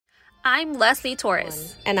I'm Leslie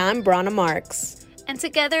Torres. And I'm Brana Marks. And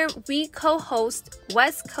together we co-host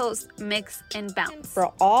West Coast Mix and Bounce.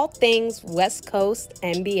 For all things West Coast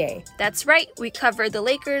NBA. That's right, we cover the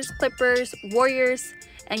Lakers, Clippers, Warriors,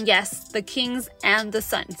 and yes, the Kings and the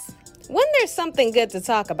Suns. When there's something good to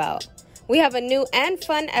talk about. We have a new and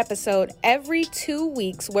fun episode every 2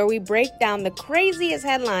 weeks where we break down the craziest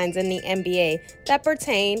headlines in the NBA that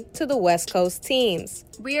pertain to the West Coast teams.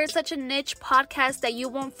 We are such a niche podcast that you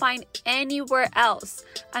won't find anywhere else.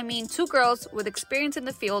 I mean, two girls with experience in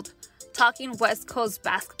the field talking West Coast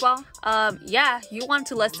basketball. You want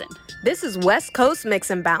to listen. This is West Coast Mix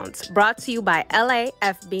and Bounce, brought to you by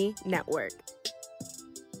LAFB Network.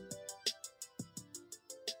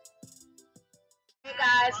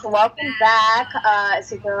 Guys, welcome back.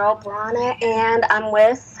 It's your girl Brana, and I'm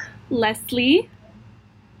with Leslie.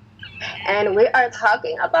 And we are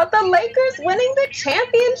talking about the Lakers winning the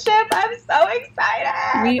championship. I'm so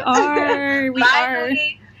excited. We are.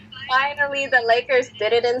 Finally, the Lakers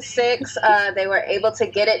did it in 6. They were able to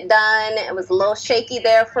get it done. It was a little shaky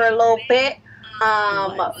there for a little bit.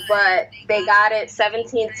 But they got it,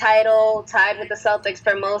 17th title, tied with the Celtics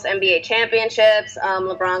for most NBA championships.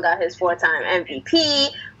 LeBron got his 4-time MVP.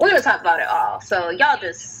 We're going to talk about it all. So y'all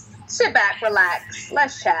just sit back, relax,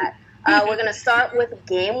 let's chat. We're going to start with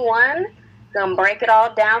game 1. Going to break it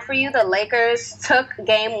all down for you. The Lakers took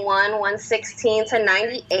game 1,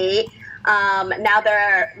 116-98. Now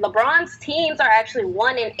LeBron's teams are actually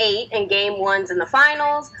 1-8 in game 1s in the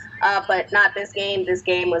finals. But not this game. This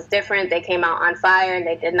game was different. They came out on fire, and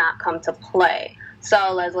they did not come to play.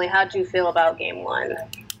 So, Leslie, how'd you feel about Game 1?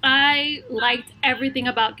 I liked everything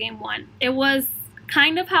about Game 1. It was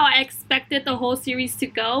kind of how I expected the whole series to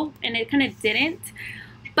go, and it kind of didn't.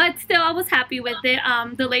 But still, I was happy with it.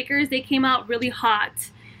 The Lakers, they came out really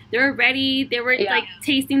hot. They were ready. They were,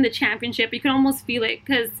 tasting the championship. You could almost feel it,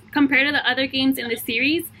 because compared to the other games in the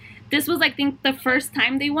series, this was, I think, the first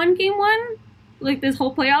time they won Game 1. This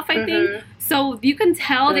whole playoff, I think. So you can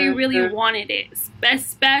tell they really wanted it,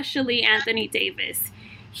 especially Anthony Davis.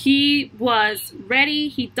 He was ready.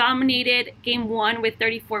 He dominated Game 1 with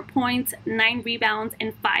 34 points, 9 rebounds,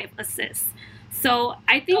 and 5 assists. So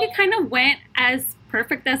I think it kind of went as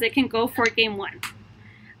perfect as it can go for Game 1.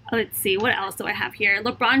 Let's see, what else do I have here?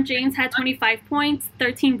 LeBron James had 25 points,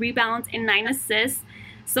 13 rebounds, and 9 assists.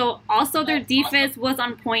 So also their defense was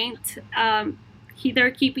on point.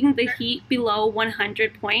 They're keeping the Heat below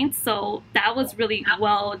 100 points, so that was really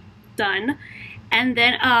well done. And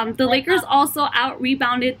then the Lakers also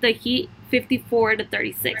out-rebounded the Heat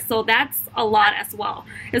 54-36, so that's a lot as well,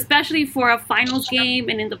 especially for a finals game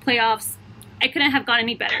and in the playoffs. I couldn't have gone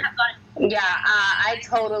any better. Yeah, I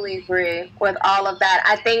totally agree with all of that.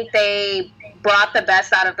 I think they brought the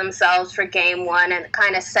best out of themselves for Game 1 and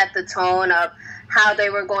kind of set the tone of how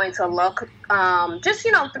they were going to look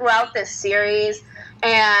throughout this series.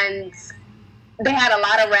 And they had a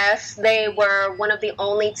lot of rest. They were one of the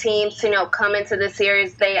only teams to, come into the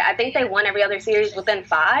series. I think they won every other series within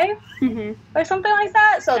 5 or something like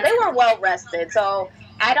that. So they were well rested. So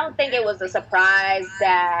I don't think it was a surprise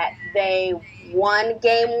that they won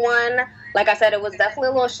Game 1. Like I said, it was definitely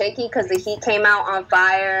a little shaky because the Heat came out on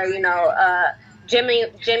fire. Jimmy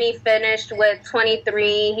finished with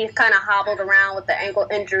 23. He kind of hobbled around with the ankle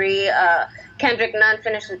injury. Kendrick Nunn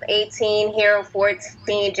finished with 18. Hero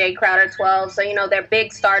 14. Jay Crowder 12. So, they're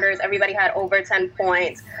big starters. Everybody had over 10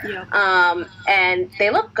 points. Yeah. And they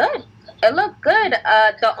looked good. It looked good.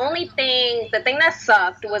 The thing that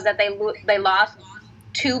sucked was that they lost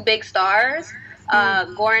 2 big stars.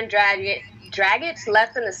 Goran Dragic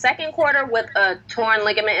left in the second quarter with a torn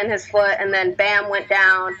ligament in his foot, and then Bam went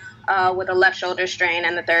down with a left shoulder strain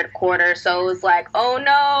in the third quarter. So it was like, oh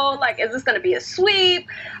no, is this going to be a sweep?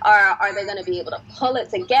 Or are they going to be able to pull it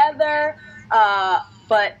together?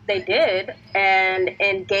 But they did. And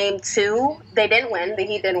in Game 2, they didn't win. The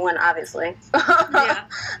Heat didn't win, obviously. Yeah.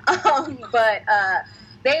 But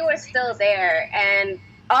they were still there. And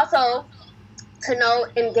also, to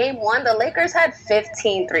note, in Game 1, the Lakers had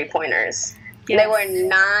 15 three-pointers. Yes. They were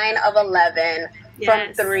 9 of 11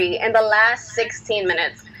 from 3 in the last 16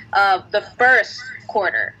 minutes of the first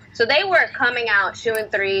quarter. So they were coming out shooting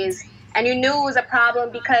threes, and you knew it was a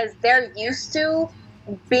problem because they're used to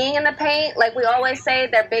being in the paint. Like we always say,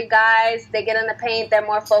 they're big guys. They get in the paint. They're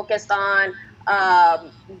more focused on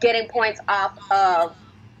getting points off of,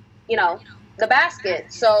 the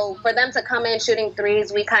basket. So for them to come in shooting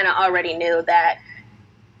threes, we kind of already knew that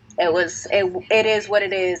it is what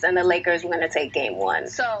it is, and the Lakers were going to take Game 1.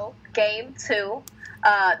 So Game 2,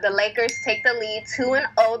 the Lakers take the lead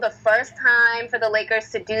 2-0, the first time for the Lakers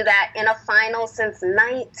to do that in a final since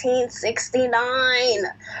 1969.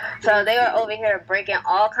 So they were over here breaking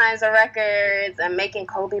all kinds of records and making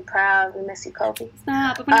Kobe proud. We miss you, Kobe.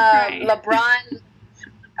 Stop. I'm gonna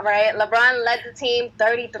cry. LeBron led the team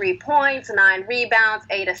 33 points, 9 rebounds,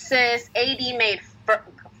 8 assists. AD made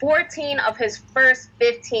 14 of his first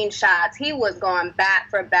 15 shots. He was going bat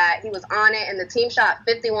for bat. He was on it, and the team shot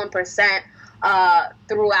 51%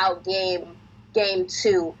 throughout game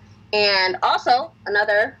 2. And also,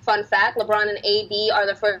 another fun fact, LeBron and AD are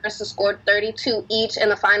the first to score 32 each in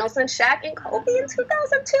the finals since Shaq and Kobe in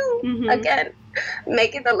 2002. Mm-hmm. Again,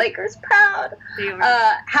 making the Lakers proud.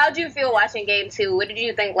 How'd you feel watching game 2? What did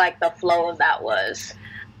you think, like, the flow of that was?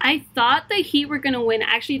 I thought the Heat were going to win.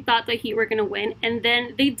 I actually thought the Heat were going to win, and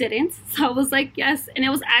then they didn't. So I was like, yes. And it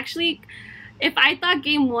was actually, if I thought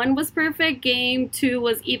game 1 was perfect, game 2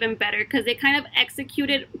 was even better because they kind of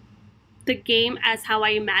executed the game as how I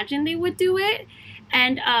imagined they would do it.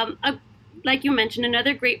 And like you mentioned,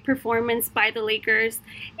 another great performance by the Lakers.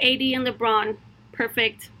 AD and LeBron,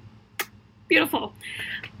 perfect, beautiful.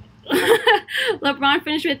 LeBron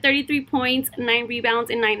finished with 33 points, 9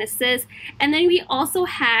 rebounds, and 9 assists. And then we also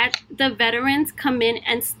had the veterans come in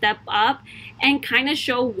and step up and kind of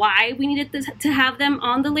show why we needed to have them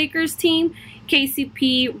on the Lakers team.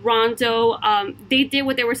 KCP, Rondo, they did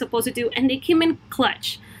what they were supposed to do, and they came in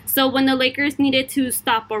clutch. So when the Lakers needed to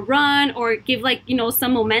stop a run or give, like, you know,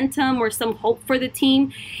 some momentum or some hope for the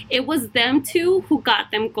team, it was them two who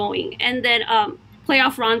got them going. And then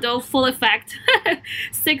playoff Rondo, full effect,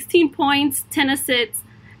 16 points, 10 assists.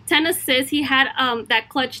 He had that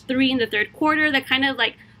clutch 3 in the third quarter that kind of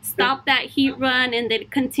like stopped that Heat run and then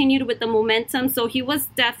continued with the momentum. So he was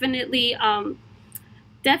definitely a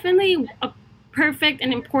perfect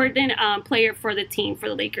and important player for the team, for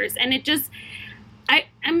the Lakers. And it just,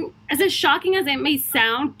 I'm as shocking as it may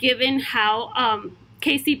sound, given how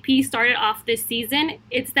KCP started off this season,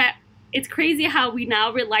 it's crazy how we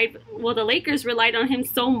now the Lakers relied on him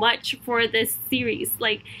so much for this series.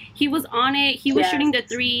 Like, he was on it. He was shooting the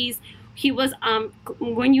threes. He was,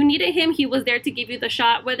 when you needed him, he was there to give you the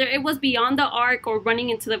shot, whether it was beyond the arc or running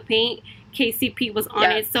into the paint. KCP was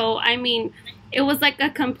on it. So, I mean, it was like a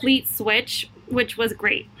complete switch, which was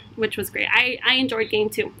great. I enjoyed game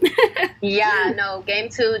 2. Yeah, no, game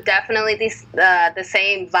 2, definitely the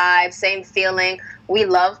same vibe, same feeling. We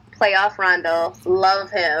love playoff Rondo.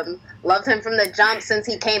 Love him from the jump since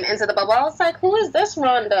he came into the bubble. I was like, who is this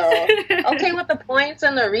Rondo? Okay, with the points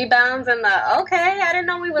and the rebounds and I didn't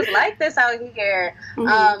know he was like this out here.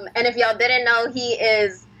 Mm-hmm. And if y'all didn't know,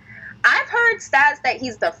 I've heard stats that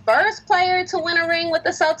he's the first player to win a ring with the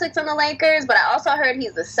Celtics and the Lakers, but I also heard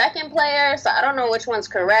he's the second player, so I don't know which one's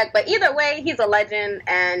correct. But either way, he's a legend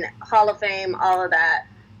and Hall of Fame, all of that.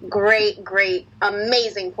 Great,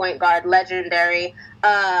 amazing point guard, legendary.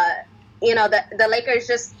 The Lakers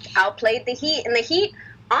just outplayed the Heat, and the Heat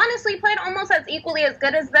honestly played almost as equally as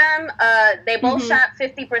good as them. They both shot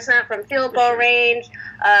 50% from field goal range,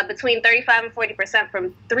 between 35 and 40%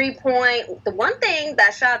 from three-point. The one thing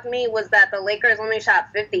that shocked me was that the Lakers only shot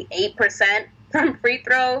 58% from free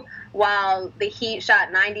throw, while the Heat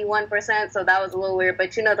shot 91%, so that was a little weird.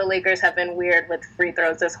 But the Lakers have been weird with free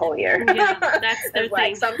throws this whole year. Yeah, that's their thing.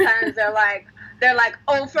 Like, sometimes they're like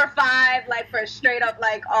 0 for 5, like, for straight up,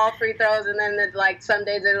 like, all free throws, and then it's like some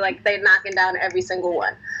days they're knocking down every single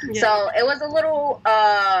one. Yeah. So it was a little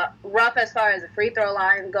rough as far as the free throw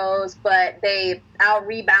line goes, but they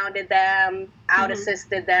out-rebounded them,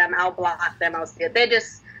 out-assisted them, out-blocked them. They're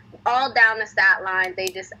just all down the stat line. They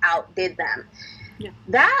just outdid them. Yeah.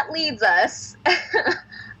 That leads us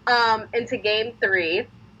into game 3.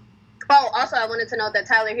 Oh, also, I wanted to note that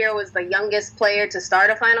Tyler Hero was the youngest player to start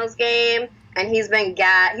a finals game, and he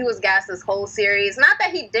was gassed this whole series. Not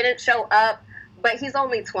that he didn't show up, but he's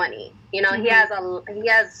only 20. He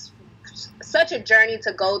has such a journey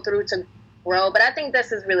to go through to grow, but I think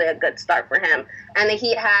this is really a good start for him. And the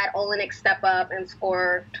Heat had Olynyk step up and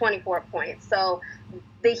score 24 points. So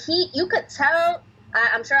the Heat, you could tell,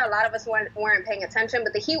 I'm sure a lot of us weren't paying attention,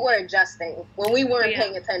 but the Heat were adjusting when we weren't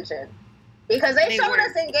paying attention. Because they showed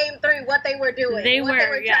us in game 3 what they were doing, what they were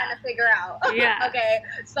trying to figure out. Yeah. Okay,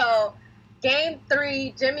 so game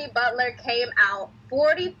 3, Jimmy Butler came out,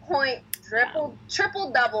 40-point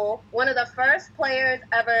triple-double, one of the first players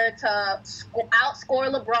ever to outscore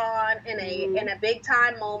LeBron in a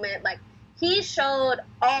big-time moment. Like, he showed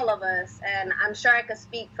all of us, and I'm sure I could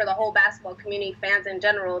speak for the whole basketball community, fans in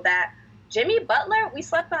general, that Jimmy Butler, we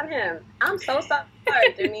slept on him. I'm so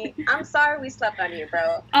sorry, Jimmy. I'm sorry we slept on you,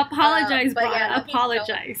 bro. Apologize, bro.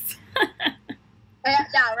 Apologize.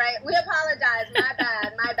 Yeah, right. We apologize.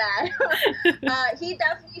 My bad. He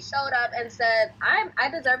definitely showed up and said, I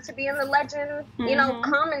deserve to be in the legend,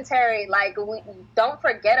 commentary. Like, don't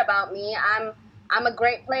forget about me. I'm a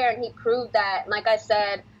great player, and he proved that. Like I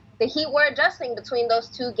said, the Heat were adjusting between those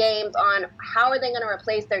two games on how are they going to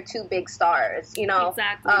replace their two big stars.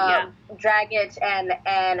 Exactly. Dragic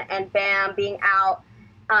and Bam being out.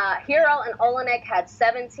 Hero and Olenek had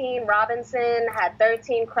 17. Robinson had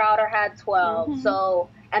 13. Crowder had 12. Mm-hmm. So,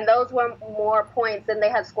 and those were more points than they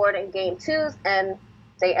had scored in game twos, and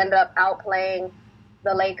they ended up outplaying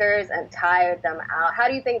the Lakers and tired them out. How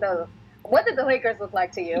do you think what did the Lakers look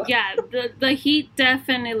like to you? Yeah, the Heat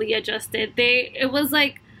definitely adjusted.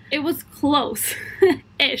 It was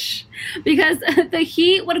close-ish because the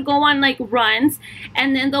Heat would go on like runs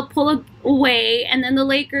and then they'll pull away and then the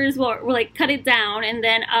Lakers will like cut it down and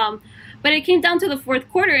then but it came down to the fourth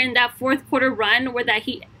quarter, and that fourth quarter run where the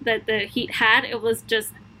Heat had, it was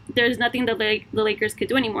just there's nothing the Lakers could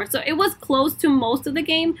do anymore. So it was close to most of the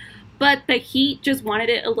game, but the Heat just wanted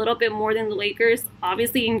it a little bit more than the Lakers,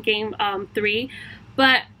 obviously in game 3.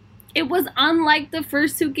 But it was unlike the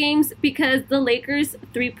first two games because the Lakers'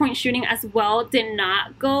 three-point shooting as well did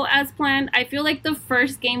not go as planned. I feel like the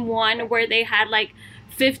first game 1 where they had like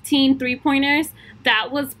 15 three-pointers,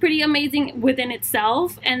 that was pretty amazing within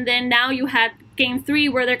itself. And then now you had game 3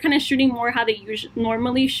 where they're kind of shooting more how they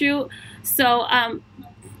normally shoot. So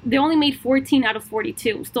they only made 14 out of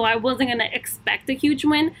 42. So I wasn't going to expect a huge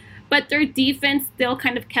win. But their defense still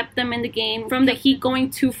kind of kept them in the game from the Heat going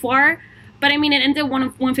too far. But I mean, it ended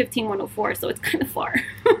 115-104, so it's kind of far.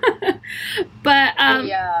 But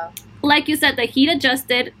like you said, the Heat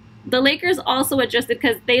adjusted. The Lakers also adjusted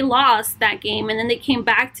because they lost that game, and then they came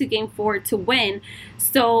back to game 4 to win.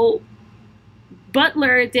 So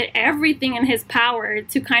Butler did everything in his power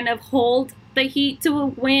to kind of hold the Heat to a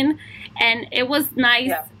win, and it was nice.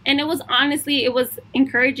 Yeah. And it was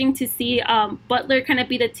encouraging to see Butler kind of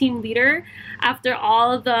be the team leader after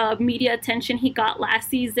all of the media attention he got last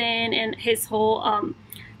season and his whole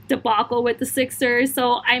debacle with the Sixers.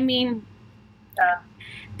 So, I mean,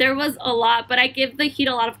 there was a lot, but I give the Heat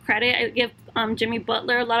a lot of credit. I give Jimmy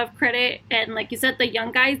Butler a lot of credit. And like you said, the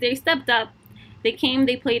young guys, they stepped up. They came,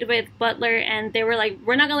 they played with Butler, and they were like,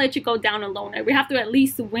 we're not going to let you go down alone. We have to at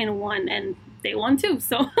least win one, and they won too.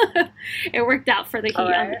 So it worked out for the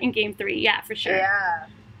Heat in game 3. Yeah, for sure. Yeah,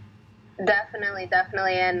 definitely.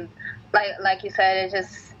 And like you said,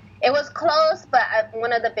 it was close, but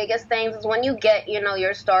one of the biggest things is when you get,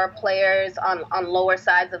 your star players on lower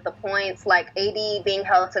sides of the points, like AD being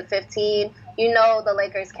held to 15, the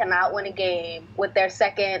Lakers cannot win a game with their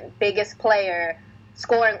second biggest player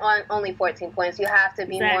scoring on only 14 points. You have to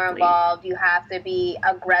be more involved. You have to be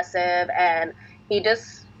aggressive, and he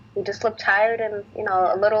just looked tired and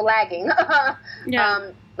a little lagging.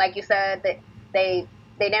 Like you said, they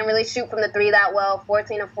didn't really shoot from the 3 that well.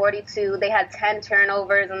 14 of 42. They had 10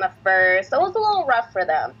 turnovers in the first, so it was a little rough for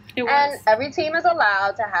them. And every team is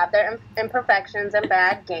allowed to have their imperfections and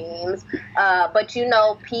bad games, but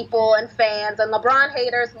people and fans and LeBron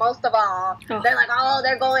haters most of all, they're like, oh,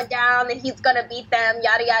 they're going down and he's gonna beat them,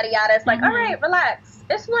 yada yada yada. It's like, all right, relax.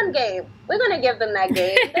 It's one game. We're gonna give them that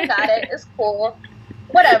game. They got it. It's cool.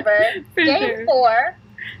 Whatever. Game 4.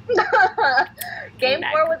 Game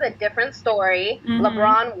 4 was a different story. Mm-hmm.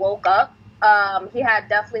 LeBron woke up. He had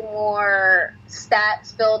definitely more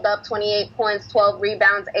stats, filled up 28 points, 12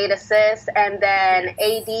 rebounds, 8 assists, and then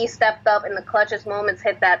AD stepped up in the clutchest moments,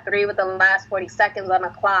 hit that 3 with the last 40 seconds on the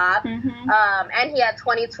clock. Mm-hmm. And he had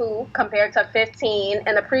 22 compared to 15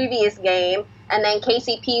 in the previous game. And then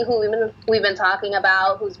KCP, who we've been talking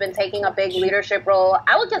about, who's been taking a big leadership role.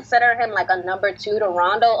 I would consider him like a number 2 to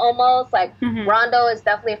Rondo almost. Like, Rondo is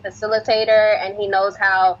definitely a facilitator, and he knows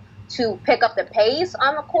how to pick up the pace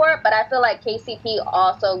on the court. But I feel like KCP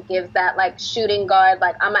also gives that, like, shooting guard,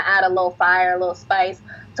 like, I'm going to add a little fire, a little spice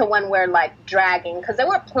to when we're, like, dragging. Because there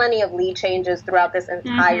were plenty of lead changes throughout this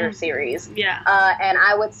entire series. Yeah. And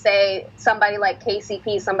I would say somebody like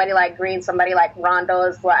KCP, somebody like Green, somebody like Rondo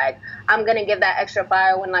is like, I'm going to give that extra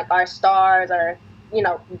fire when, like, our stars are,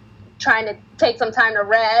 trying to take some time to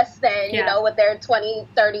rest and, with their 20,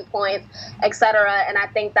 30 points, etc. And I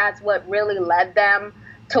think that's what really led them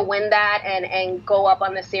to win that and go up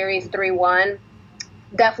on the series 3-1.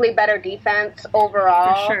 Definitely better defense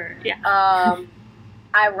overall. For sure, yeah.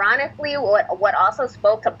 Ironically, what also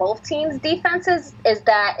spoke to both teams' defenses is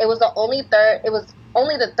that it was only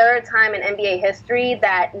the third time in NBA history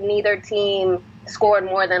that neither team scored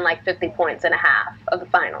more than like 50 points in a half of the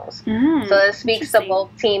finals. So this speaks to both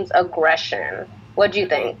teams' aggression. What do you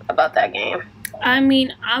think about that game? I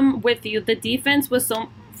mean, I'm with you. The defense was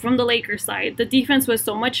from the Lakers side. The defense was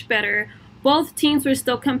so much better. Both teams were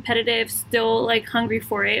still competitive, still like hungry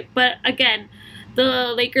for it. But again,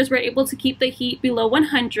 the Lakers were able to keep the Heat below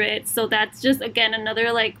 100. So that's just, again,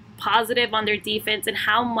 another like positive on their defense and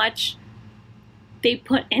how much they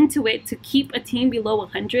put into it to keep a team below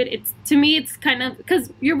 100. It's, to me, it's kind of,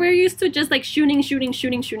 because we're used to just like shooting.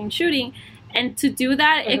 And to do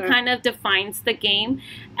that, it kind of defines the game.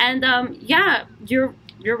 And yeah, you're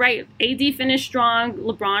right. AD finished strong.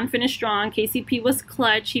 LeBron finished strong. KCP was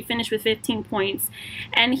clutch. He finished with 15 points.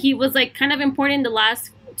 And he was like kind of important in the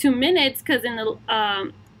last 2 minutes because in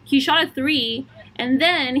the he shot a 3 and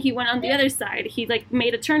then he went on the other side. He like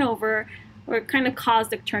made a turnover or kind of caused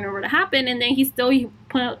the turnover to happen. And then he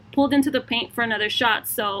pulled into the paint for another shot.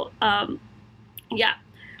 So yeah.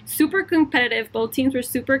 Super competitive. Both teams were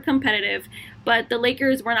super competitive, but the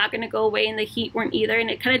Lakers were not going to go away and the Heat weren't either. And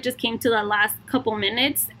it kind of just came to the last couple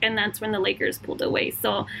minutes, and that's when the Lakers pulled away.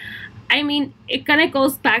 So, I mean, it kind of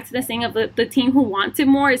goes back to the saying of the team who wanted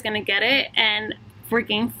more is going to get it. And for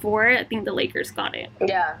Game 4, I think the Lakers got it.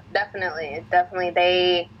 Yeah, definitely.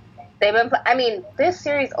 They've been. I mean, this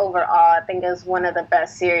series overall, I think, is one of the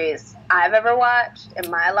best series I've ever watched in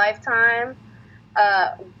my lifetime.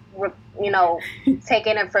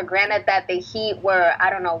 Taking it for granted that the Heat were, I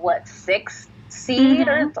don't know, what, 6th seed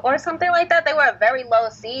or something like that. They were a very low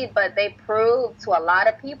seed, but they proved to a lot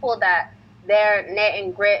of people that their net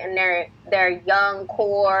and grit and their young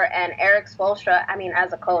core and Eric Spoelstra, I mean,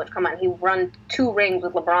 as a coach, come on, he won 2 rings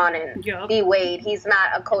with LeBron and D. Wade. He's not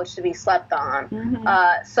a coach to be slept on.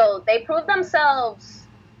 So they proved themselves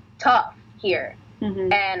tough here.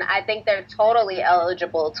 And I think they're totally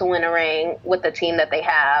eligible to win a ring with the team that they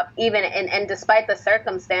have. Even and despite the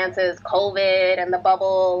circumstances, COVID and the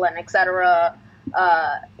bubble and et cetera,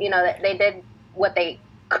 they did what they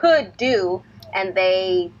could do, and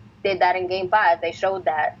they did that in Game 5. They showed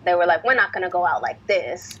that. They were like, we're not going to go out like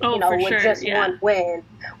this, with just one win.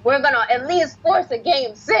 We're going to at least force a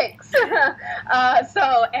Game 6.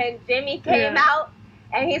 And Jimmy came out.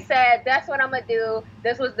 And he said, that's what I'm going to do.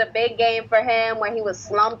 This was the big game for him when he was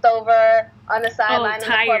slumped over on the sideline in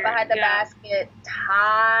the court behind the basket.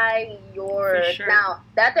 Tired. Sure. Now,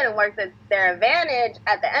 that didn't work to their advantage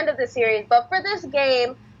at the end of the series. But for this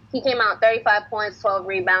game, he came out 35 points, 12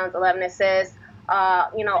 rebounds, 11 assists.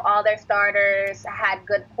 All their starters had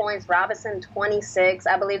good points. Robinson, 26.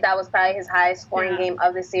 I believe that was probably his highest scoring game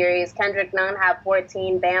of the series. Kendrick Nunn had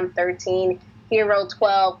 14. Bam, 13. Hero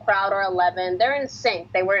 12, Crowder 11. They're in sync.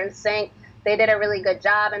 They were in sync. They did a really good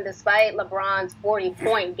job. And despite LeBron's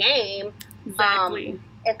 40-point game,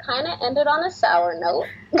 it kind of ended on a sour note.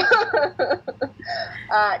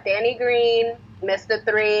 Danny Green missed a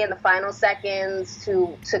 3 in the final seconds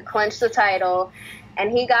to clinch the title. And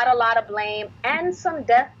he got a lot of blame and some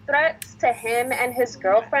death threats to him and his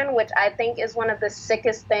girlfriend, which I think is one of the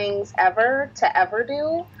sickest things ever to ever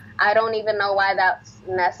do. I don't even know why that's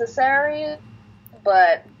necessary.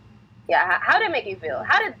 But, yeah, how did it make you feel?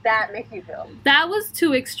 How did that make you feel? That was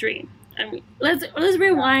too extreme. I mean, let's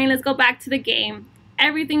rewind. Let's go back to the game.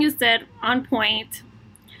 Everything you said, on point.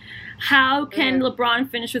 How can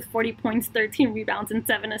LeBron finish with 40 points, 13 rebounds, and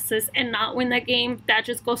 7 assists and not win that game? That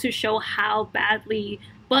just goes to show how badly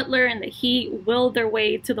Butler and the Heat willed their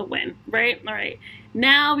way to the win, right? All right.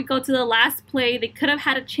 Now we go to the last play. They could have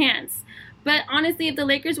had a chance. But honestly, if the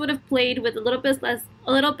Lakers would have played with a little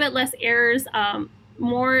bit less errors,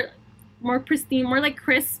 more pristine, more like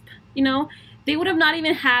crisp, they would have not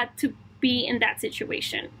even had to be in that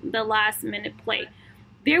situation. The last minute play,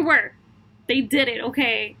 they did it.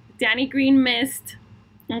 Okay, Danny Green missed.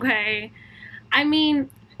 Okay, I mean,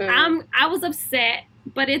 I was upset,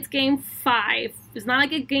 but it's Game 5. It's not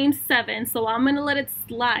like a Game 7, so I'm gonna let it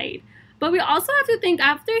slide. But we also have to think,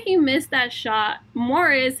 after he missed that shot,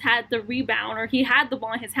 Morris had the rebound, or he had the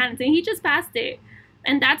ball in his hands, and he just passed it.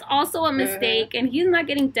 And that's also a mistake, and he's not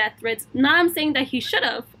getting death threats. I'm saying that he should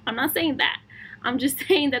have. I'm not saying that. I'm just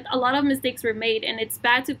saying that a lot of mistakes were made, and it's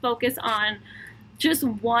bad to focus on just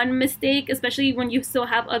one mistake, especially when you still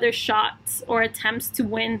have other shots or attempts to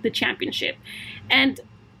win the championship. And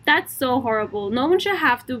that's so horrible. No one should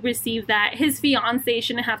have to receive that. His fiance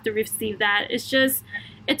shouldn't have to receive that.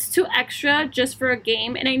 It's too extra just for a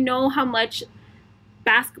game. And I know how much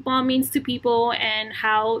basketball means to people and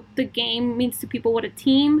how the game means to people, what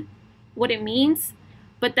it means.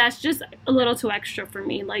 But that's just a little too extra for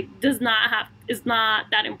me. Like, it's not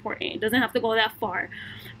that important. It doesn't have to go that far.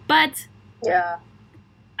 But yeah,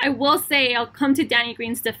 I will say, I'll come to Danny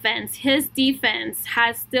Green's defense. His defense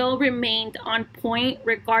has still remained on point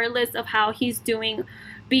regardless of how he's doing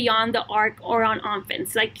beyond the arc or on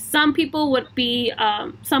offense. Like, some people would be,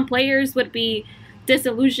 some players would be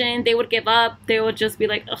disillusioned. They would give up. They would just be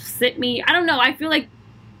like, ugh, sit me. I don't know. I feel like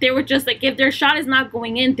they were just like, if their shot is not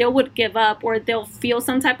going in, they would give up or they'll feel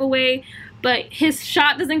some type of way. But his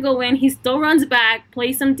shot doesn't go in. He still runs back,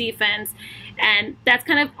 plays some defense. And that's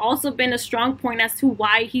kind of also been a strong point as to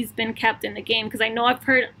why he's been kept in the game. Because I know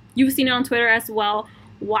you've seen it on Twitter as well.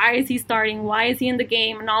 Why is he starting? Why is he in the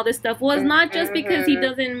game? And all this stuff. Well, it's not just because he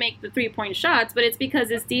doesn't make the 3-point shots, but it's because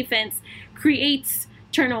his defense creates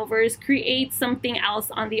turnovers, creates something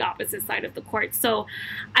else on the opposite side of the court. So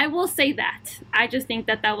I will say that. I just think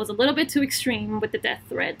that was a little bit too extreme with the death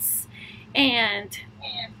threats. And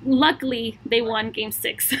luckily, they won Game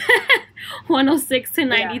 6,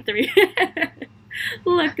 106-93. Yeah.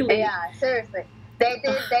 Luckily. Yeah, seriously. They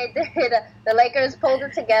did. The Lakers pulled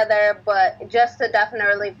it together, but just to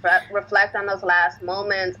definitely reflect on those last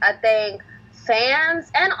moments, I think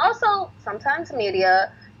fans and also sometimes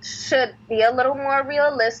media should be a little more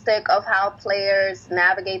realistic of how players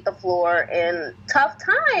navigate the floor in tough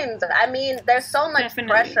times. I mean, there's so much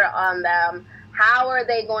pressure on them. How are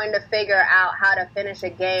they going to figure out how to finish a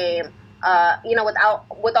game,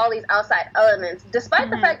 with all these outside elements, despite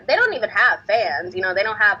the fact they don't even have fans, they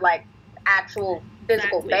don't have like actual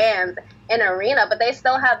physical fans in an arena, but they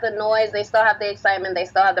still have the noise, they still have the excitement, they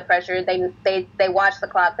still have the pressure, they watch the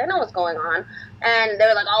clock, they know what's going on, and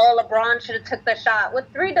they're like, oh, LeBron should have took the shot with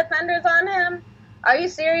 3 defenders on him. Are you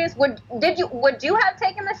serious? Would you have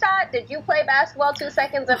taken the shot? Did you play basketball 2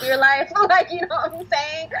 seconds of your life? Like, you know what I'm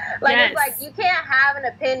saying? Like, yes. It's like you can't have an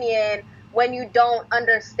opinion when you don't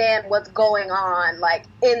understand what's going on, like,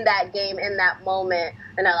 in that game, in that moment.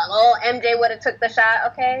 And they're like, oh, MJ would have took the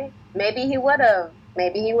shot. Okay, maybe he would have.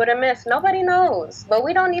 Maybe he would have missed. Nobody knows. But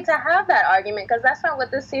we don't need to have that argument because that's not what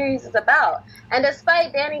this series is about. And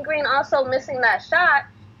despite Danny Green also missing that shot,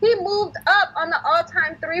 he moved up on the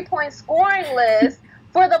all-time 3-point scoring list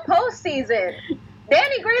for the postseason.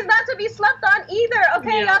 Danny Green's not to be slept on either.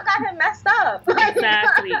 Okay, Y'all got him messed up.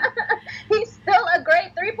 Exactly. He's still a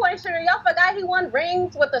great 3-point shooter. Y'all forgot he won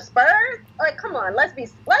rings with the Spurs? Like, come on, let's be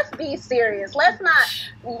serious. Let's not,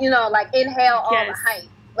 inhale all the hype.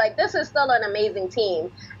 Like, this is still an amazing team.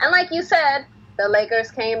 And like you said, the Lakers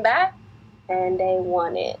came back and they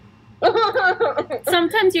won it.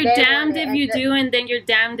 Sometimes you're damned if you do, and then you're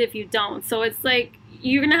damned if you don't. So it's like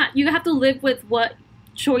you have to live with what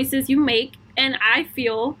choices you make. And I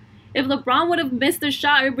feel if LeBron would have missed the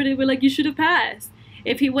shot, everybody would be like, you should have passed.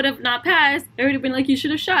 If he would have not passed, everybody would have been like, you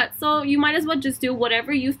should have shot. So you might as well just do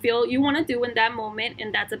whatever you feel you want to do in that moment,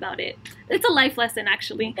 and that's about it. It's a life lesson,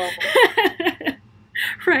 actually.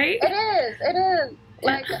 Right? It is.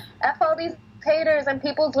 Like, F all these haters and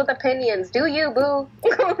peoples with opinions. Do you, boo?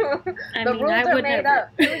 The rules are made up.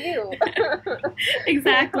 Do you?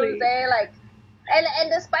 Exactly. You know what I'm saying? Like,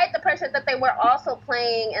 and despite the pressure that they were also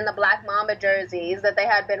playing in the Black Mamba jerseys that they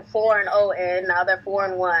had been 4-0 in, now they're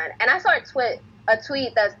 4-1. And I saw a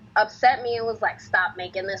tweet that upset me and was like, "Stop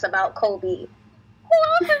making this about Kobe." Who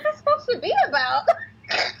else is this supposed to be about?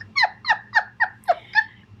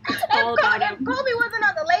 If Kobe wasn't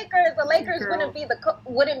on the Lakers wouldn't be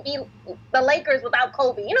the Lakers without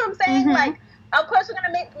Kobe. You know what I'm saying? Mm-hmm. Like, of course we're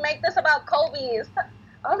gonna make this about Kobe.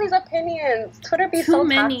 All these opinions. Twitter be so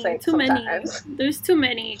toxic. Too many. There's too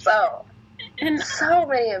many. So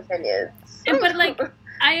many opinions. But like,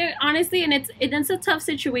 I honestly, and it's a tough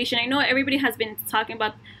situation. I know everybody has been talking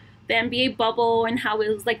about the NBA bubble and how it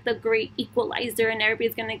was like the great equalizer, and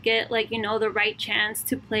everybody's gonna get the right chance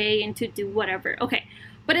to play and to do whatever. Okay.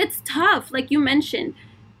 But it's tough, like you mentioned.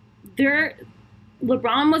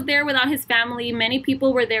 LeBron was there without his family. Many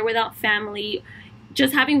people were there without family.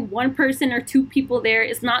 Just having one person or 2 people there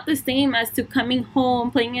is not the same as to coming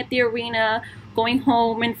home, playing at the arena, going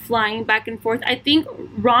home and flying back and forth. I think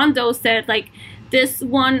Rondo said, this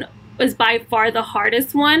one was by far the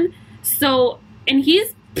hardest one. So, and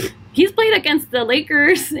he's played against the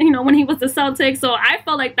Lakers, when he was the Celtics. So I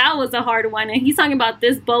felt like that was a hard one. And he's talking about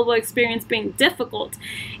this bubble experience being difficult.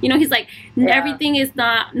 He's like, everything is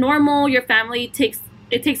not normal. Your family takes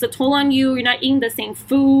a toll on you. You're not eating the same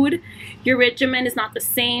food. Your regimen is not the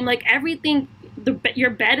same. Like, everything,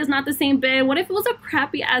 your bed is not the same bed. What if it was a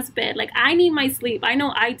crappy ass bed? Like, I need my sleep. I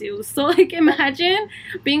know I do. So, imagine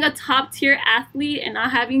being a top tier athlete and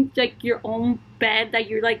not having, your own bed that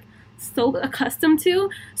you're, so accustomed to.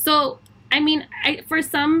 So, I mean, in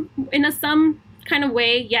some kind of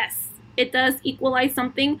way, yes, it does equalize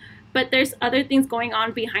something, but there's other things going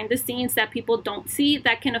on behind the scenes that people don't see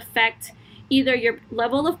that can affect either your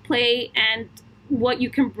level of play and what you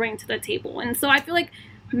can bring to the table. And so I feel like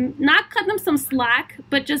not cut them some slack,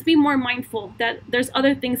 but just be more mindful that there's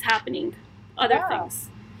other things happening, things.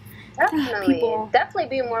 Definitely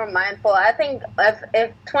be more mindful. I think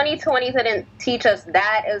if 2020 didn't teach us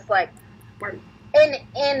that, is like,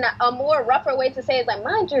 in a more rougher way to say it, is like,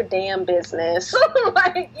 mind your damn business.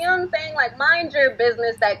 Like, you know what I'm saying? Like, mind your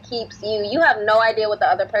business that keeps you. You have no idea what the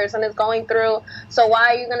other person is going through, so why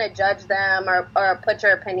are you going to judge them or put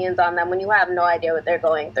your opinions on them when you have no idea what they're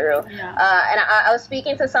going through? Yeah. And I was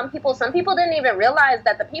speaking to some people. Some people didn't even realize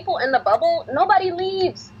that the people in the bubble, nobody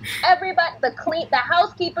leaves. Everybody, the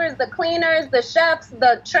housekeepers, the cleaners, the chefs,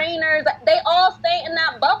 the trainers, they all stay in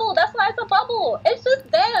that bubble. That's why it's a bubble. It's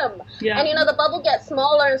just them. Yeah. And, you know, the bubble gets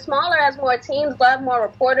smaller and smaller as more teams left, more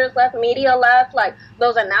reporters left, media left. Like,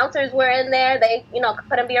 those announcers were in there. They, you know,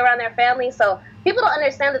 couldn't be around their family. So people don't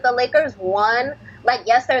understand that the Lakers won. Like,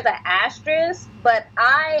 yes, there's an asterisk, but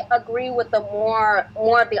I agree with the more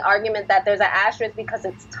of the argument that there's an asterisk because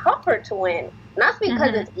it's tougher to win. Not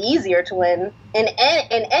because it's easier to win. In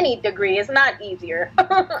any degree, it's not easier.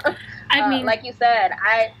 I mean, like you said,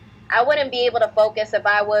 I wouldn't be able to focus if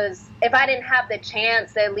I didn't have the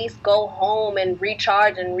chance to at least go home and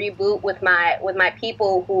recharge and reboot with my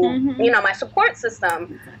people who, you know, my support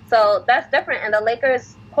system. So that's different. And the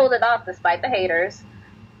Lakers pulled it off despite the haters,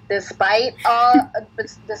 despite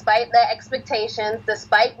the expectations,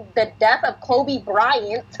 despite the death of Kobe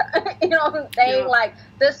Bryant. You know what I'm saying? Yeah. Like,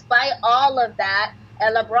 despite all of that,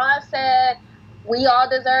 and LeBron said, we all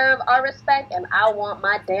deserve our respect, and I want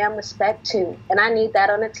my damn respect too. And I need that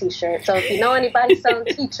on a t-shirt. So if you know anybody selling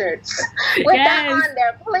t-shirts with that on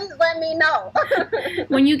there, please let me know.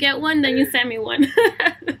 When you get one, then you send me one.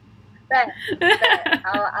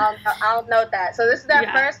 I'll note that. So this is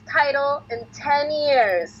their first title in 10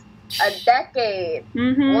 years. A decade.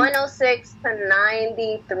 106 to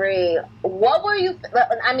 93. What were you...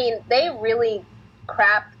 I mean, they really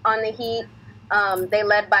crapped on the Heat. They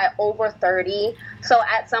led by over 30. So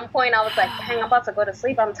at some point I was like, dang, I'm about to go to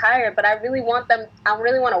sleep. I'm tired, but I really want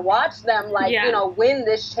to watch them, like, you know, win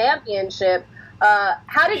this championship.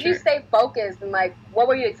 How did you stay focused, and like, what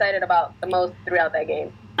were you excited about the most throughout that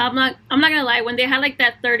game? I'm not gonna lie, when they had like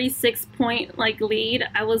that 36-point like lead,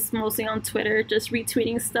 I was mostly on Twitter just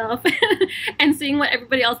retweeting stuff and seeing what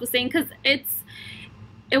everybody else was saying, because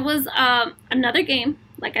it was another game.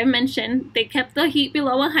 Like I mentioned, they kept the Heat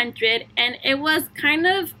below 100, and it was kind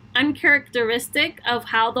of uncharacteristic of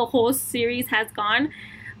how the whole series has gone.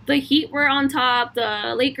 The Heat were on top,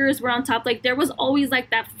 the Lakers were on top. Like, there was always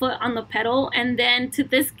like that foot on the pedal. And then to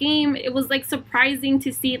this game, it was like surprising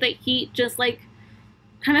to see the Heat just like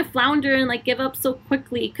kind of flounder and like give up so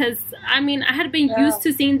quickly. Because I mean, I had been used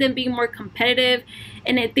to seeing them being more competitive,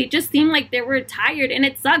 and they just seemed like they were tired. And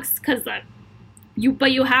it sucks because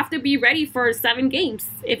you have to be ready for 7 games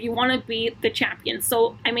if you want to be the champion.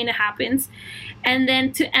 So, I mean, it happens. And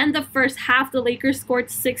then to end the first half, the Lakers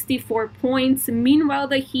scored 64 points. Meanwhile,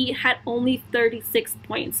 the Heat had only 36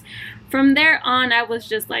 points. From there on, I was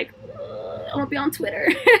just like, I want to be on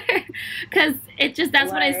Twitter. Because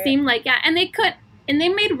that's what it seemed like. Yeah, and they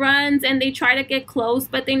made runs and they tried to get close,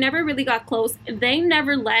 but they never really got close. They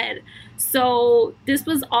never led. So this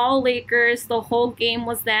was all Lakers. The whole game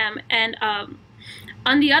was them. And,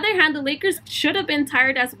 on the other hand, the Lakers should have been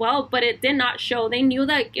tired as well, but it did not show. They knew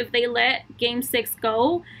that if they let Game 6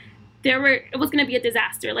 go, it was going to be a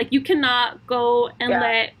disaster. Like, you cannot go and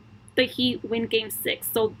let the Heat win Game 6.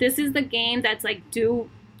 So this is the game that's like do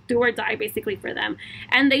or die basically for them.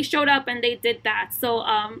 And they showed up and they did that. So,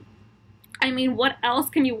 I mean, what else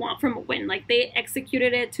can you want from a win? Like, they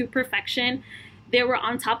executed it to perfection. They were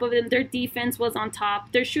on top of them. Their defense was on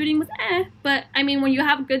top. Their shooting was but I mean, when you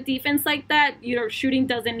have good defense like that, your shooting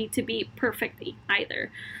doesn't need to be perfect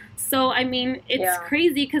either. So, I mean, it's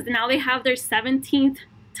crazy because now they have their 17th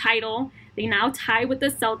title. They now tie with the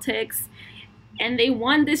Celtics, and they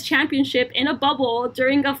won this championship in a bubble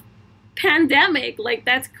during a pandemic. Like,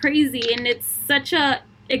 that's crazy. And it's such an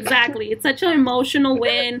emotional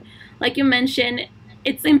win. Like you mentioned,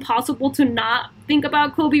 it's impossible to not think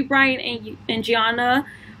about Kobe Bryant and Gianna,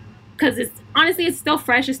 because it's still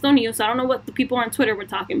fresh, it's still new, so I don't know what the people on Twitter were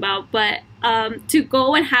talking about, but to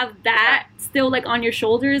go and have that still like on your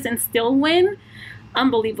shoulders and still win,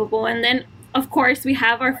 unbelievable. And then of course we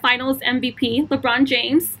have our finals MVP, LeBron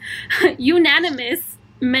James. Unanimous.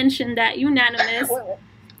 I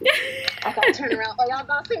gotta turn around. Oh, y'all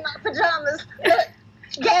gonna see my pajamas. Look,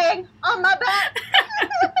 gang on my back.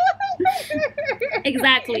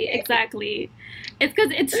 Exactly. It's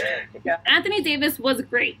because Anthony Davis was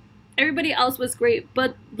great. Everybody else was great,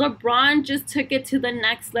 but LeBron just took it to the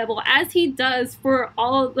next level, as he does for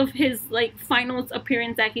all of his like finals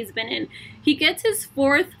appearance that he's been in. He gets his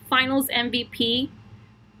 4th finals MVP,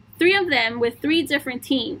 3 of them with 3 different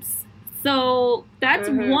teams. So that's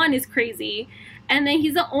one is crazy. And then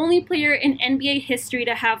he's the only player in NBA history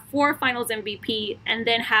to have 4 Finals MVP and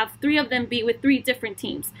then have 3 of them be with 3 different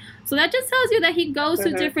teams. So that just tells you that he goes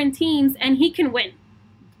to different teams and he can win,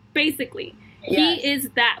 basically. Yes. He is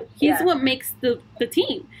that. He's what makes the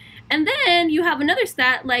team. And then you have another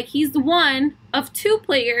stat, like he's one of 2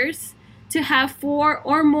 players to have 4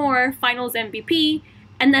 or more Finals MVP.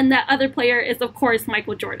 And then that other player is, of course,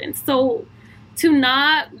 Michael Jordan. So to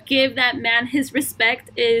not give that man his respect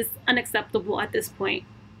is unacceptable at this point.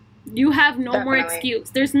 You have no more excuse.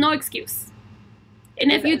 There's no excuse.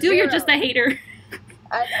 And if you do, you're just a hater.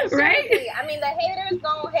 Right? I mean, the haters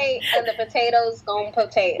gonna hate and the potatoes gonna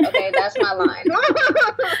potato. Okay, that's my line.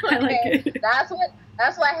 I like it. That's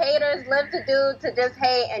what haters live to do, to just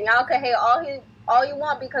hate, and y'all can hate all you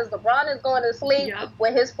want because LeBron is going to sleep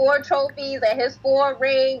with his 4 trophies and his 4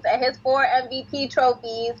 rings and his 4 MVP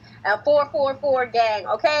trophies and 444 gang,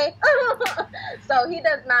 okay? So he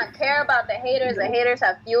does not care about the haters. The haters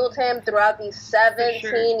have fueled him throughout these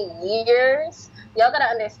 17 years. Y'all gotta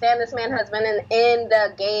understand, this man has been in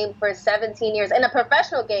the game for 17 years. In a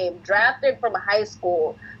professional game, drafted from high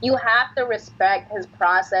school. You have to respect his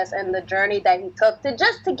process and the journey that he took to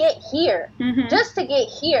get here. Just to get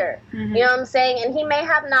here. You know what I'm saying? And he may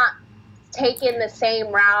have not taken the same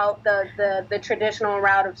route, the traditional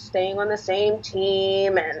route of staying on the same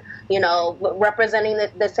team and, you know, representing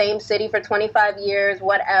the same city for 25 years,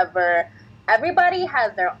 whatever. Everybody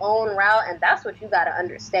has their own route, and that's what you got to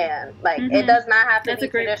understand. Like, it does not have to be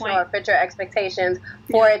traditional or fit your expectations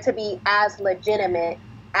for it to be as legitimate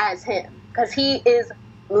as him, because he is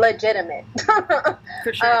legitimate.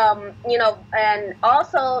 For sure. You know, and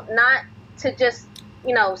also not to just,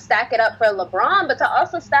 you know, stack it up for LeBron, but to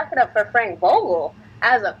also stack it up for Frank Vogel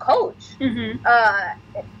as a coach.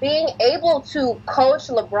 Being able to coach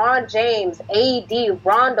LeBron James, AD,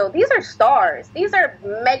 Rondo, these are stars. These are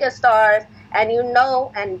mega stars. And you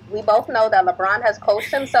know, and we both know that LeBron has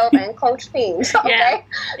coached himself and coached teams. Okay? Yeah,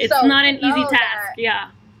 it's so not an easy task. Yeah.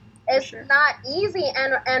 It's not easy,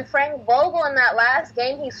 and Frank Vogel in that last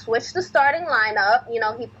game, he switched the starting lineup. You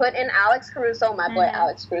know, he put in Alex Caruso, my boy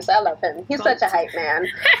Alex Caruso. I love him. He's such a hype man.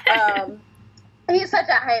 He's such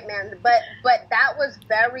a hype man, but that was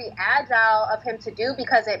very agile of him to do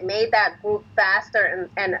because it made that group faster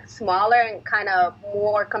and smaller and kind of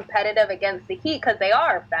more competitive against the Heat because they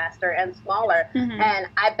are faster and smaller. And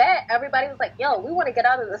I bet everybody was like, yo, we want to get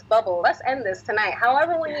out of this bubble. Let's end this tonight.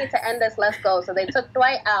 However we need to end this, let's go. So they took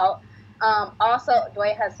Dwight out. Also,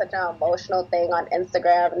 Dwight has such an emotional thing on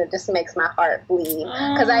Instagram, and it just makes my heart bleed.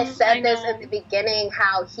 Because I said this at the beginning,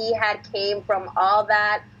 how he had came from all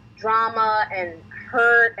that drama and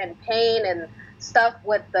hurt and pain and stuff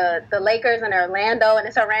with the Lakers in Orlando, and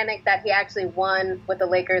it's ironic that he actually won with the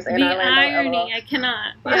Lakers in Orlando. The irony, I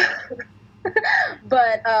cannot. Yeah.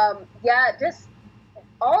 But yeah, just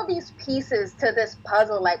all these pieces to this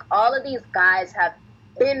puzzle, like all of these guys have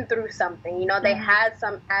been through something, you know, they had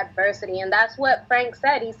some adversity, and that's what Frank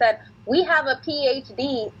said. He said, we have a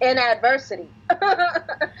PhD in adversity.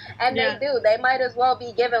 And they do. They might as well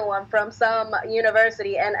be given one from some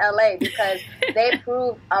university in LA because they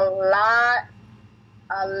proved a lot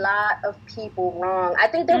of people wrong. I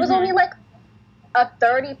think there was only like a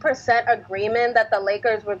 30% agreement that the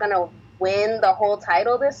Lakers were going to win the whole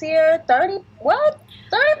title this year. 30%?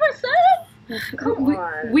 Come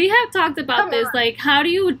on. We have talked about this. Like, how do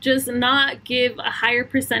you just not give a higher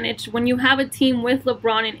percentage when you have a team with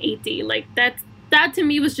LeBron and AD? Like, that to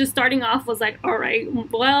me was just starting off was like, all right,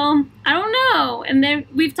 well, I don't know. And then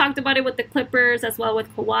we've talked about it with the Clippers as well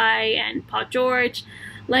with Kawhi and Paul George.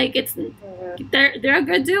 Like, it's they're a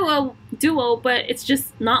good duo, but it's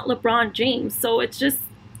just not LeBron James. So it's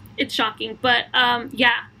shocking. But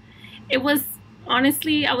yeah, it was.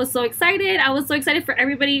 Honestly, I was so excited. I was so excited for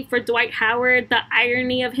everybody, for Dwight Howard, the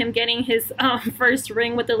irony of him getting his first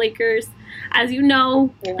ring with the Lakers. As you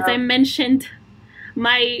know, as I mentioned,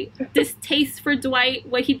 my distaste for Dwight,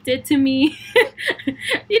 what he did to me.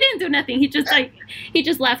 He didn't do nothing. He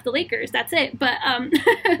just left the Lakers. That's it. But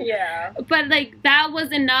but like that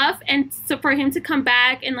was enough. And so for him to come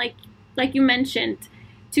back and like you mentioned,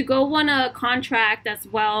 to go on a contract as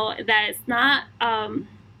well that is not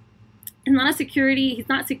a security, he's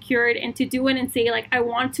not secured, and to do it and say like, I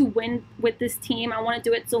want to win with this team, I want to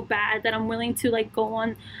do it so bad that I'm willing to like go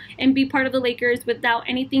on and be part of the Lakers without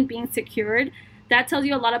anything being secured, that tells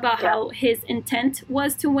you a lot about how his intent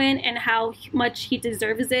was to win and how much he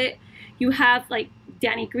deserves it. You have like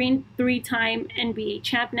Danny Green, 3-time NBA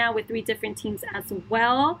champ now with 3 different teams as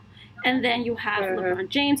well. And then you have LeBron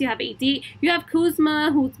James, you have AD, you have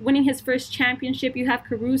Kuzma who's winning his first championship, you have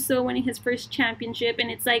Caruso winning his first championship, and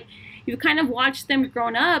it's like you kind of watch them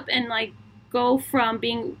grown up and like go from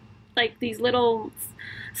being like these little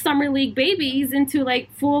summer league babies into like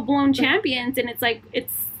full-blown champions, and it's like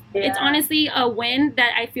it's honestly a win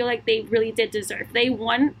that I feel like they really did deserve. They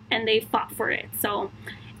won and they fought for it. So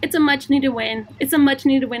it's a much needed win. It's a much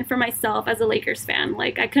needed win for myself as a Lakers fan.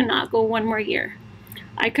 Like, I could not go one more year.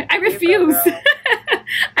 I refuse.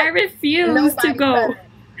 I refuse to go.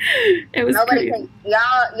 It was crazy.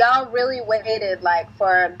 Y'all really waited like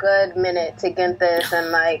for a good minute to get this,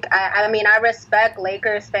 and like I mean I respect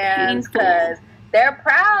Lakers fans because they're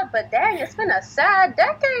proud, but dang, it's been a sad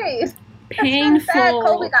decade. Painful.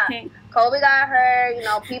 Kobe got hurt. You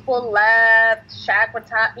know, people left. Shaq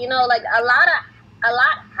retired. You know, like a lot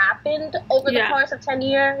happened over the course of 10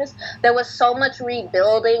 years. There was so much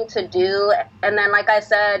rebuilding to do, and then like I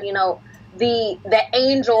said, you know, the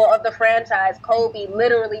angel of the franchise, Kobe,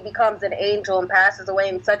 literally becomes an angel and passes away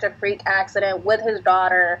in such a freak accident with his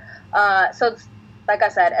daughter. So it's, like I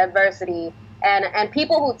said, adversity. And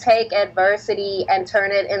people who take adversity and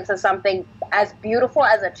turn it into something as beautiful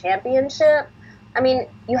as a championship, I mean,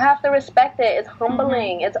 you have to respect it. It's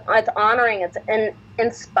humbling. It's honoring. It's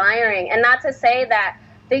inspiring. And not to say that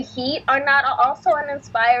the Heat are not also an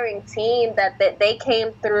inspiring team, that they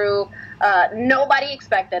came through. Nobody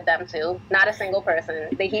expected them to. Not a single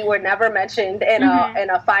person. The Heat were never mentioned in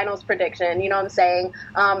a finals prediction. You know what I'm saying?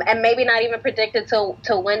 And maybe not even predicted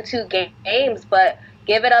to win 2 games, but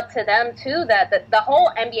give it up to them too. That the whole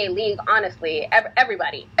NBA league, honestly,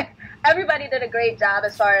 everybody did a great job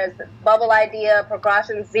as far as bubble idea,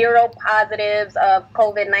 precautions, 0 positives of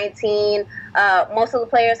COVID-19. Most of the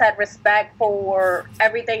players had respect for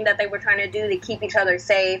everything that they were trying to do to keep each other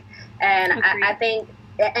safe. And I think,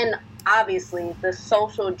 and obviously the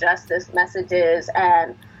social justice messages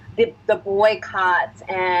and the boycotts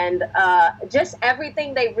and just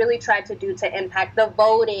everything they really tried to do to impact the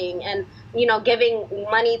voting, and you know, giving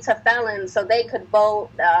money to felons so they could vote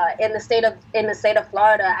in the state of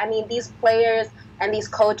Florida. I mean, these players and these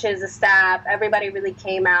coaches, the staff, everybody really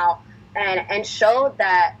came out and showed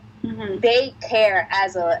that they care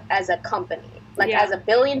as a company. Like, as a $1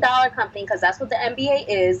 billion company, because that's what the NBA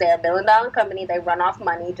is. They're a $1 billion company. They run off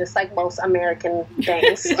money, just like most American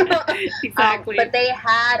banks. Exactly. But they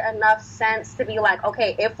had enough sense to be like,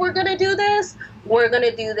 okay, if we're going to do this, we're going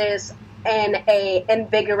to do this in a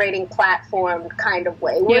invigorating platform kind of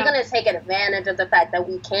way. We're going to take advantage of the fact that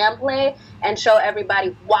we can play and show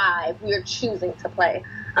everybody why we're choosing to play.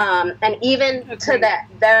 And even to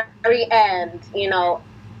that very end, you know,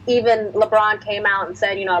 even LeBron came out and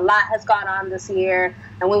said, you know, a lot has gone on this year,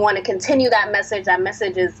 and we want to continue that message. That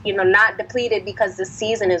message is, you know, not depleted because the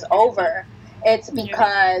season is over. It's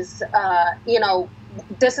because, you know,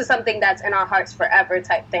 this is something that's in our hearts forever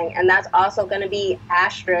type thing. And that's also going to be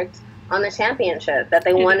asterisked on the championship that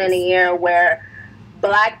they won in a year where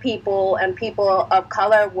Black people and people of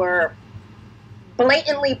color were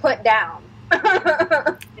blatantly put down.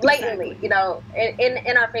 Blatantly, you know,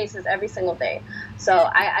 in our faces every single day. So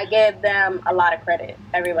I give them a lot of credit.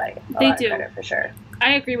 Everybody, they do, credit for sure.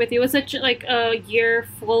 I agree with you. It was such like a year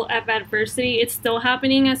full of adversity. It's still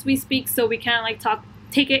happening as we speak, so we can't like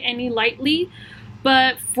take it any lightly.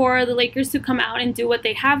 But for the Lakers to come out and do what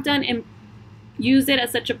they have done and use it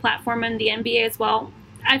as such a platform in the NBA as well,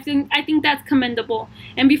 I think that's commendable.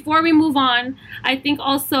 And before we move on, I think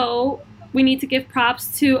also we need to give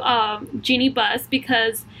props to Jeanie Buss,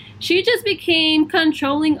 because she just became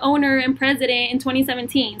controlling owner and president in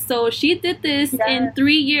 2017. So she did this in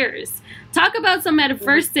 3 years. Talk about some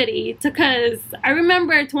adversity, because I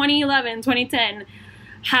remember 2011, 2010,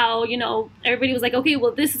 how, you know, everybody was like, okay,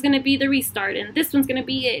 well, this is going to be the restart, and this one's going to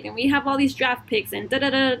be it, and we have all these draft picks, and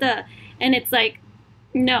da-da-da-da-da. And it's like,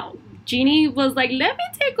 no. Jeanie was like, let me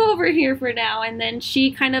take over here for now, and then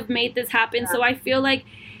she kind of made this happen. So I feel like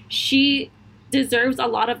she deserves a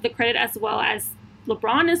lot of the credit, as well as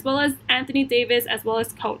LeBron, as well as Anthony Davis, as well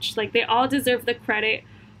as Coach. Like, they all deserve the credit.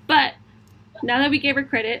 But now that we gave her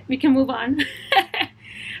credit, we can move on.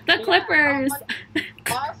 The Clippers.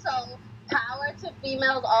 Also, power to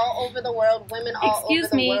females all over the world, women all over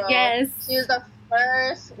the world. Yes. She was the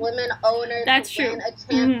first women owner to win a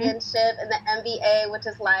championship in the NBA, which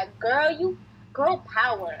is like, girl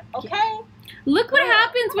power, okay? Look what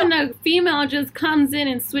happens when a female just comes in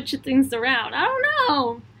and switches things around. I don't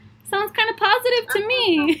know. Sounds kind of positive to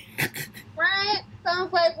me. Right?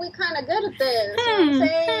 Sounds like we kind of good at this. You know what I'm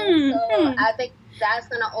saying? So I think that's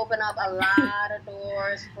going to open up a lot of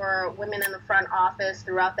doors for women in the front office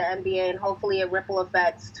throughout the NBA, and hopefully it ripple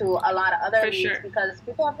effects to a lot of other leagues, because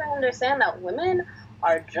people have to understand that women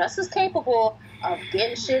are just as capable of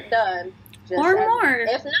getting shit done Or more.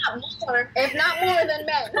 If not more than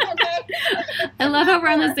men. Okay. I love how we're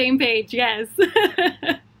on the same page. Yes.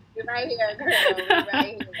 You're right here, girl. You're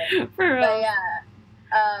right here. For real. But yeah.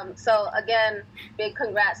 So again, big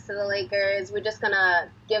congrats to the Lakers. We're just gonna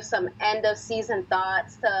give some end of season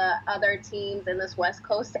thoughts to other teams in this West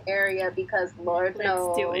Coast area because Lord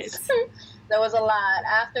knows do it. there was a lot.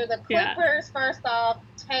 After the Clippers, first off,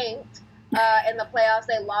 tanked in the playoffs.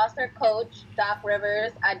 They lost their coach, Doc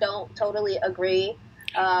Rivers. I don't totally agree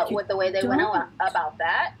with the way they went about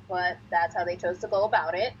that, but that's how they chose to go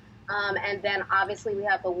about it. And then obviously we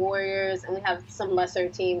have the Warriors and we have some lesser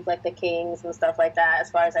teams like the Kings and stuff like that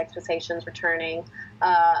as far as expectations returning.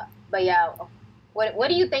 But yeah, what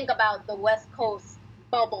do you think about the West Coast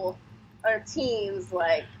bubble or teams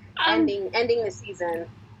like ending the season?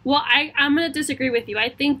 Well, I'm going to disagree with you. I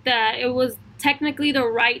think that it was technically the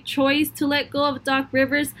right choice to let go of Doc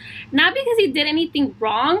Rivers. Not because he did anything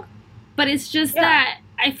wrong, but it's just that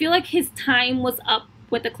I feel like his time was up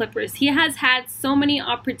with the Clippers. He has had so many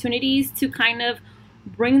opportunities to kind of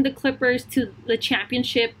bring the Clippers to the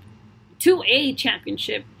championship, to a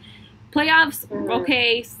championship. Playoffs,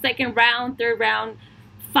 okay, second round, third round.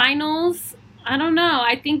 Finals, I don't know.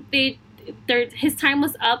 I think his time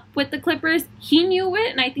was up with the Clippers. He knew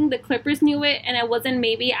it, and I think the Clippers knew it, and it wasn't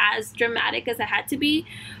maybe as dramatic as it had to be.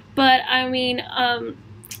 But, I mean,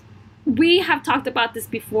 we have talked about this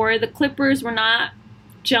before. The Clippers were not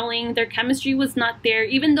gelling. Their chemistry was not there.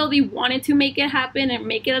 Even though they wanted to make it happen and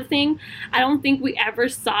make it a thing, I don't think we ever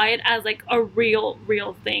saw it as, like, a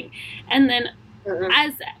real thing. And then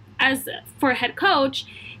as for head coach,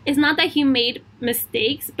 it's not that he made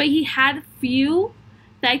mistakes, but he had few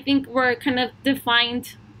that I think were kind of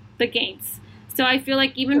defined the games. So I feel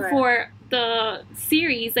like even for the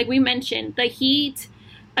series, like we mentioned, the Heat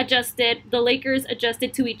adjusted, the Lakers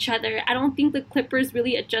adjusted to each other. I don't think the Clippers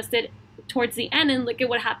really adjusted towards the end, and look at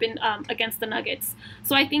what happened against the Nuggets.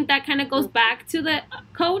 So I think that kind of goes back to the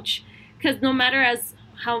coach, because no matter as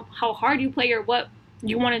how hard you play or what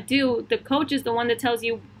you want to do, the coach is the one that tells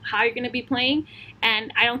you how you're going to be playing.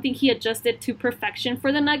 And I don't think he adjusted to perfection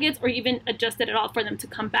for the Nuggets, or even adjusted at all for them to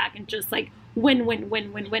come back and just like win, and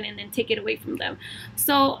then take it away from them.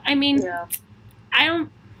 So, I mean, I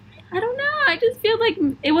don't know. I just feel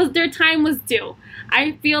like their time was due.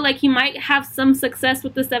 I feel like he might have some success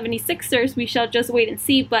with the 76ers. We shall just wait and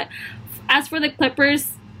see. But as for the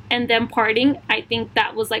Clippers and them parting, I think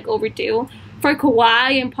that was like overdue. For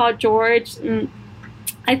Kawhi and Paul George,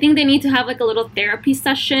 I think they need to have like a little therapy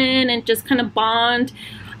session and just kind of bond.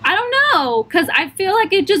 I don't know, because I feel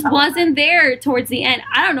like it just wasn't there towards the end.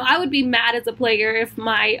 I don't know. I would be mad as a player if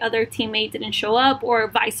my other teammate didn't show up, or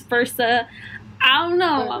vice versa. I don't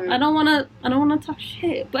know. I don't want to talk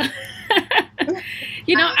shit, but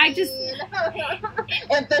I just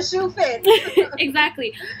if the shoe fits.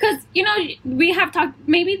 Exactly, because we have talked.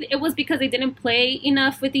 Maybe it was because they didn't play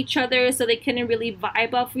enough with each other, so they couldn't really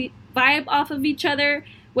vibe off of each other,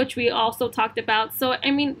 which we also talked about. So I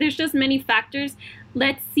mean, there's just many factors.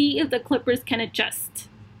 Let's see if the Clippers can adjust.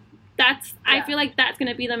 I feel like that's going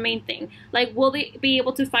to be the main thing. Like, will they be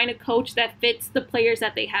able to find a coach that fits the players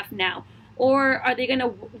that they have now? Or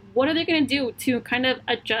what are they going to do to kind of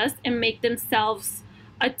adjust and make themselves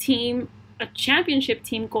a championship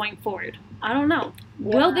team going forward? I don't know.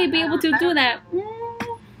 Will they be able to do that?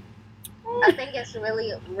 I think it's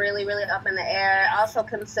really, really, really up in the air. Also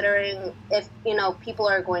considering if, people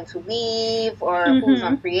are going to leave or who's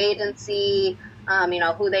on free agency,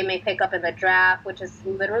 who they may pick up in the draft, which is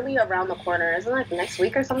literally around the corner. Isn't it like next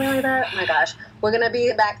week or something like that? Oh my gosh. We're going to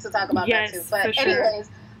be back to talk about that too. But anyways,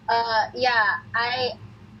 I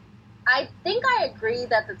think I agree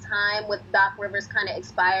that the time with Doc Rivers kind of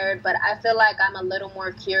expired, but I feel like I'm a little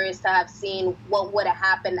more curious to have seen what would have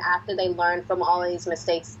happened after they learned from all of these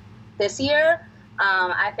mistakes this year.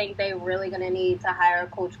 I think they're really going to need to hire a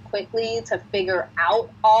coach quickly to figure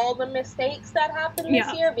out all the mistakes that happened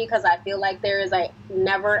this year, because I feel like there is a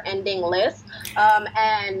never-ending list.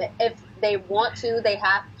 And if they want to, they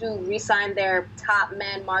have to re-sign their top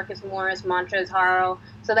men, Marcus Morris, Montrezl Harrell.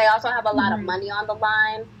 So they also have a lot of money on the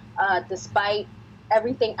line, despite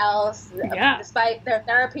everything else. Despite their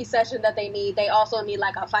therapy session that they need, they also need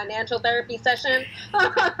like a financial therapy session.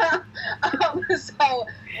 So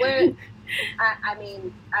I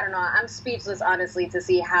mean, I don't know. I'm speechless, honestly, to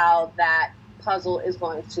see how that puzzle is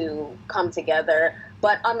going to come together.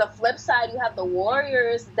 But on the flip side, you have the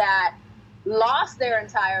Warriors that lost their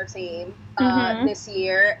entire team this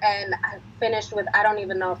year and finished with, I don't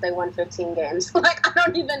even know if they won 15 games. Like, I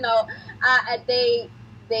don't even know.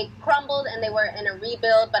 they crumbled and they were in a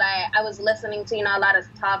rebuild, but I was listening to, a lot of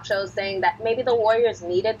talk shows saying that maybe the Warriors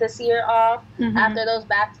needed this year off after those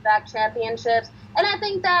back-to-back championships. And I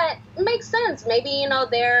think that makes sense. Maybe,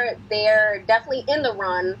 they're definitely in the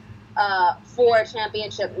run for a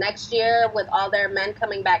championship next year with all their men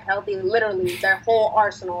coming back healthy. Literally, their whole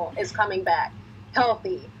arsenal is coming back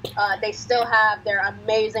healthy. They still have their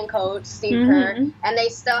amazing coach, Steve Kerr, and they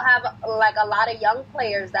still have like a lot of young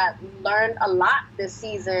players that learned a lot this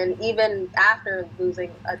season, even after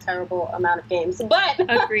losing a terrible amount of games. But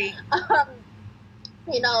agree.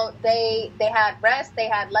 They had rest, they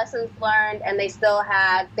had lessons learned, and they still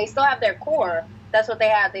have their core. That's what they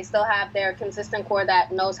have. They still have their consistent core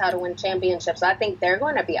that knows how to win championships. I think they're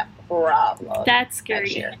going to be a problem. That's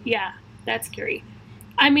scary. Yeah, that's scary.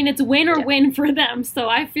 I mean, it's win or win for them. So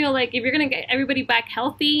I feel like if you're going to get everybody back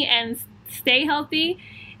healthy and stay healthy,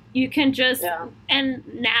 you can just and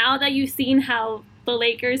now that you've seen how the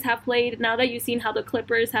Lakers have played, now that you've seen how the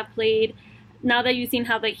Clippers have played, now that you've seen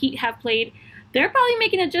how the Heat have played, they're probably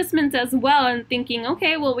making adjustments as well and thinking,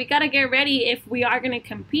 okay, well, we got to get ready if we are going to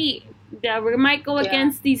compete. We might go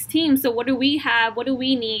against these teams. So what do we have? What do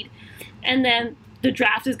we need? And then the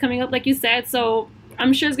draft is coming up, like you said. So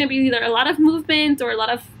I'm sure it's going to be either a lot of movement or a lot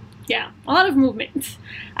of movement,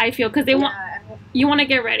 I feel, because you want to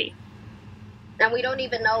get ready. And we don't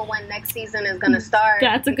even know when next season is going to start.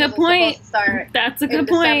 That's a good point. That's a good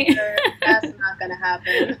point. That's not going to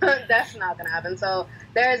happen. That's not going to happen. So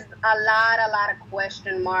there's a lot of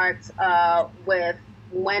question marks with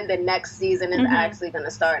when the next season is actually going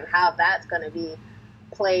to start and how that's going to be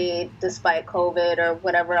played despite COVID or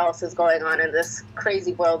whatever else is going on in this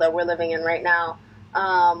crazy world that we're living in right now.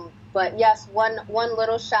 But yes, one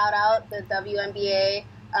little shout out, the WNBA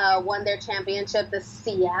won their championship, the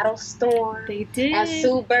Seattle Storm. They did. And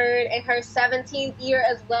Sue Bird in her 17th year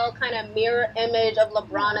as well, kind of mirror image of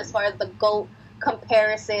LeBron as far as the GOAT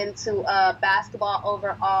comparison to basketball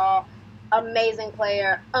overall. Amazing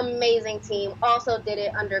player, amazing team. Also did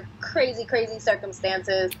it under crazy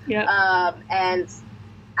circumstances. Yep. And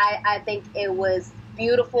I think it was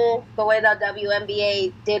beautiful the way the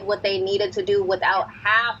WNBA did what they needed to do without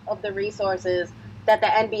half of the resources that the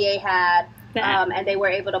NBA had. And they were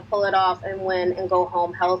able to pull it off and win and go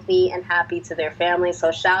home healthy and happy to their families.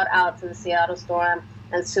 So shout out to the Seattle Storm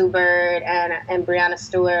and Sue Bird and Breanna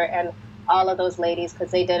Stewart and all of those ladies, because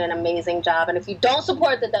they did an amazing job. And if you don't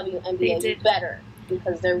support the WNBA, you better,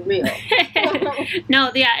 because they're real.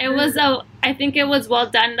 No, yeah, it was I think it was well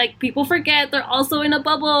done. Like, people forget they're also in a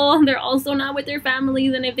bubble. They're also not with their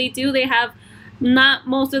families, and if they do, they have not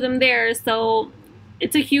most of them there. So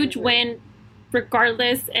it's a huge win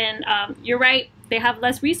regardless. And you're right, they have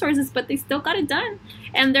less resources, but they still got it done.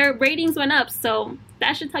 And their ratings went up, so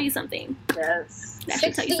that should tell you something. Yes. That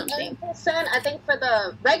should tell you something. 68%, I think, for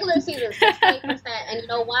the regular season, 68%. And you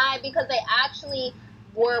know why? Because they actually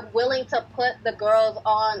were willing to put the girls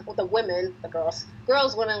on,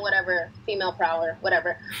 girls, women, whatever, female power,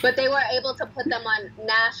 whatever. But they were able to put them on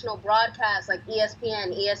national broadcasts like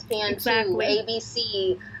ESPN, ESPN2,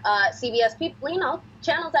 ABC, CBS, people,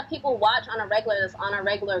 channels that people watch on a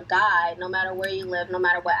regular guide, no matter where you live, no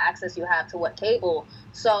matter what access you have to what cable.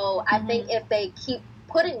 So I think if they keep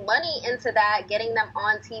putting money into that, getting them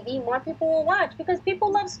on TV, more people will watch, because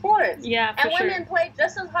people love sports. Yeah, for and women play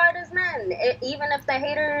just as hard as men. Even if the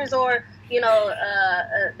haters or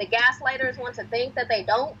the gaslighters want to think that they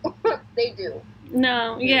don't, they do.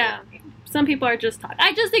 No, yeah. Some people are just talking.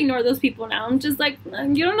 I just ignore those people now. I'm just like,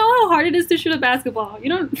 you don't know how hard it is to shoot a basketball. You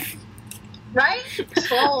don't. Right?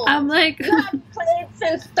 So, I'm like, you have played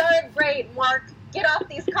since 3rd grade, Mark. Get off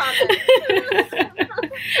these comments.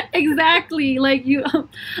 Exactly. Like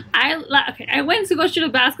I went to go shoot a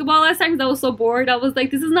basketball last time because I was so bored. I was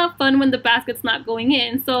like, this is not fun when the basket's not going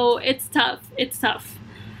in. So it's tough.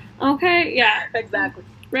 Okay. Yeah. Exactly.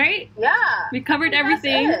 Right? Yeah. We covered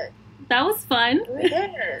everything. That was fun. We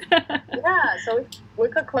did. Yeah. So we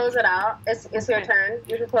could close it out. It's your turn.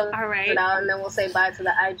 You can close it out, and then we'll say bye to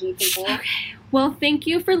the IG people. Okay. Well, thank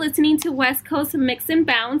you for listening to West Coast Mix and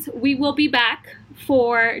Bounce. We will be back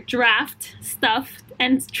for draft stuff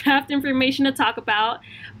and draft information to talk about.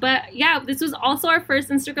 But yeah, this was also our first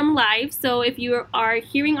Instagram Live. So if you are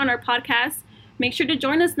hearing on our podcast, make sure to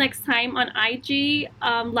join us next time on IG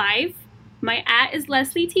Live. My @ is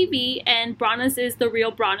Leslie TV, and Brana's is The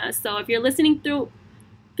Real Brana. So if you're listening through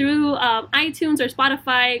iTunes or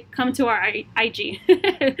Spotify, come to our IG.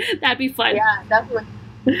 That'd be fun. Yeah, definitely.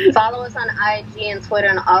 Follow us on IG and Twitter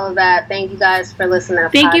and all of that. Thank you guys for listening.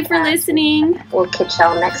 Thank you for listening. We'll catch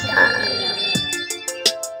y'all next time.